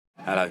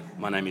Hello,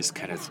 my name is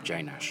Kenneth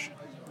J. Nash.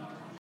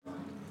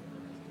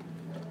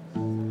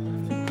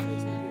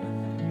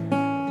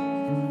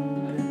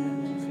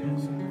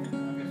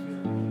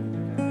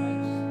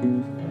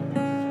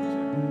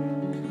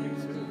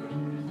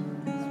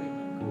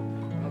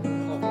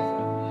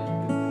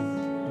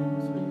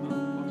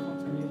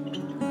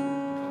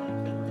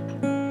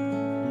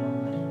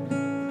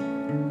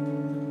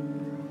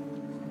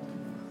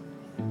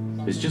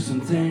 There's just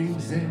some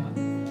things that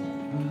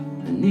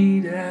I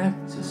needed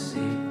to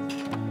see.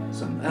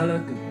 Some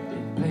elegant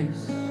big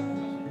place,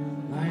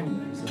 my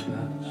ways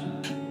about you.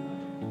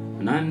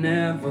 And I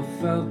never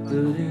felt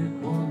that it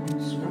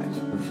was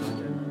right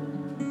before.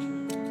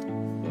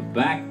 But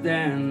back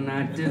then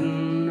I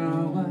didn't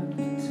know what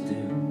to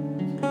do.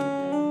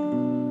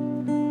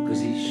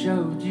 'Cause he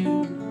showed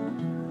you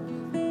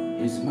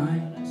his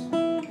might,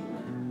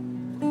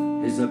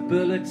 his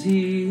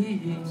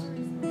ability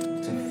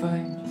to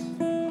fight.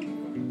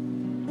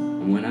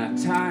 And when our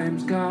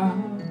times got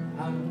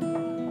hard,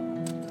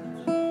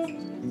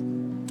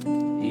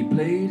 he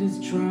played his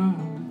trump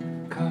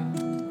card.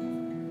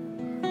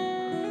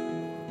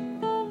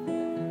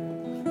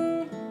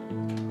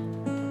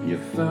 You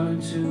fell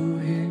into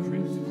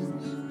his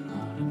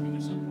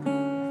arms,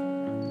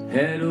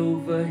 head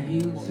over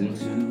heels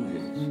into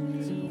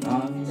his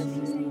arms.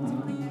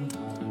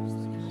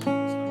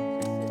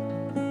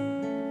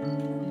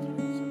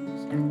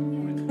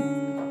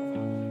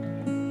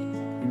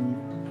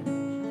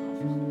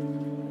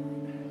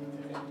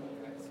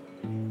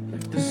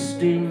 Like the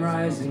steam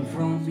rising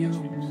from your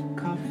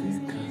coffee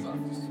cup,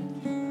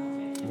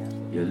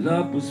 your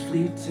love was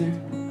fleeting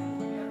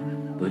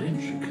but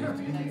intricate,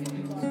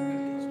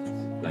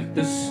 like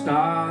the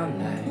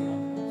starlight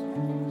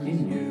in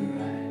your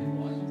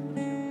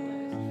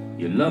eyes.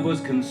 Your love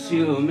was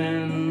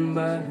consuming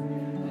but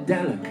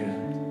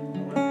delicate,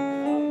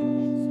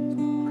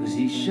 'cause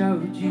he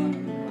showed you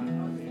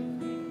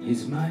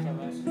his might,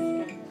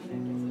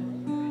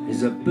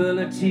 his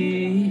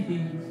ability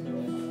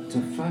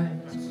to fight.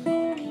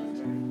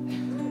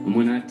 And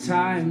when our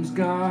times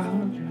got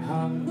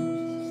hard,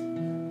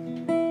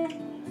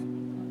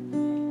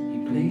 he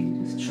played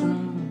his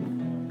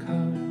trump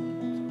card.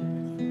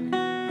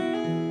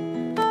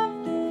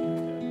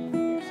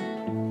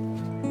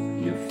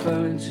 You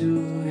fell into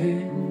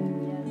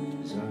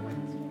his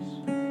arms,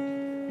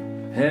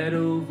 head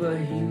over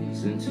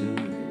heels into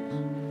his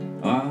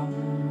arms.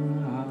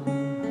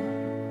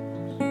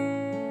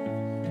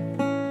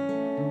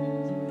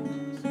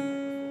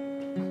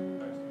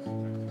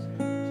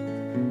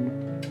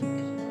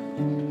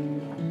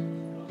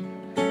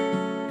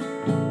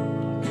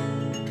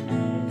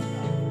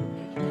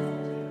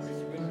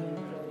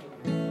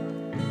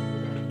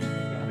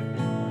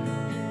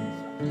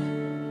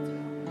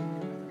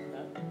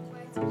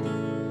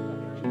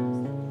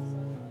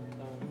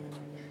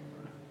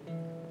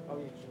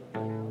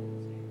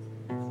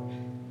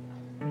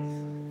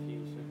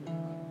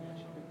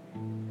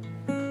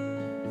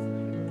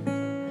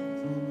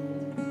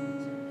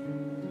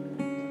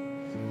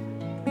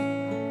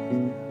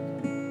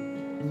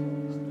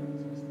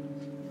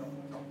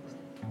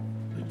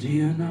 Do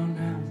you know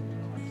now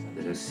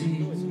that I see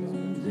you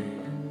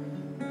there?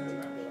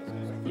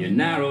 Your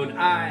narrowed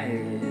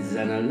eyes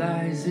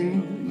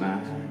analyzing my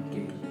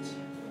gait.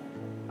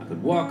 I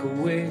could walk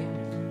away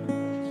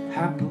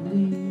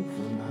happily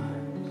for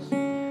miles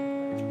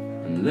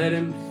and let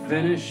him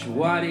finish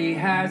what he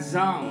has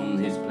on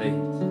his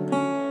plate.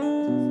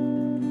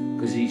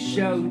 'Cause he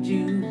showed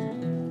you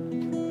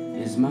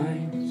his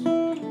might,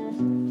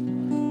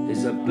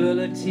 his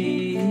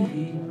ability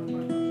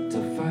to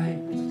fight.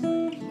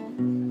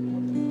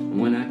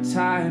 When our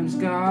times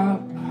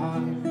got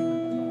hard,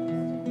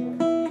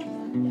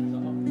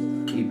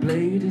 he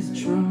played his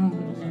trump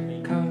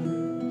card.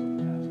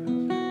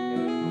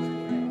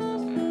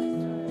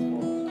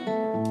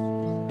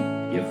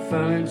 You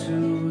fell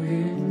into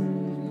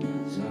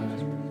his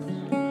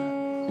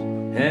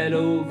arms, head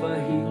over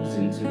heels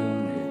into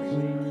his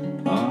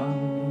arms.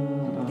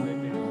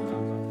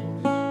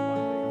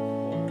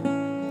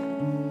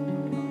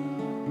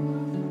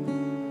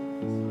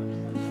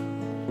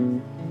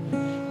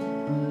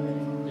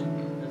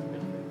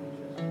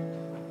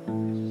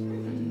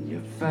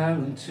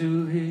 Fell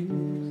into his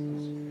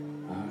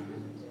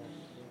arms,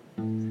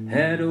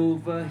 head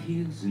over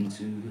heels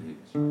into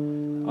his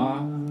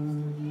arms.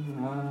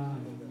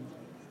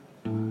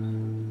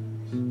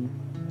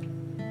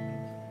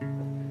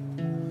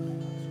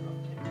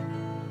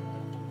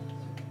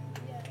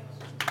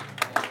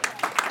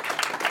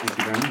 Thank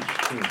you very much.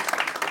 Cheers.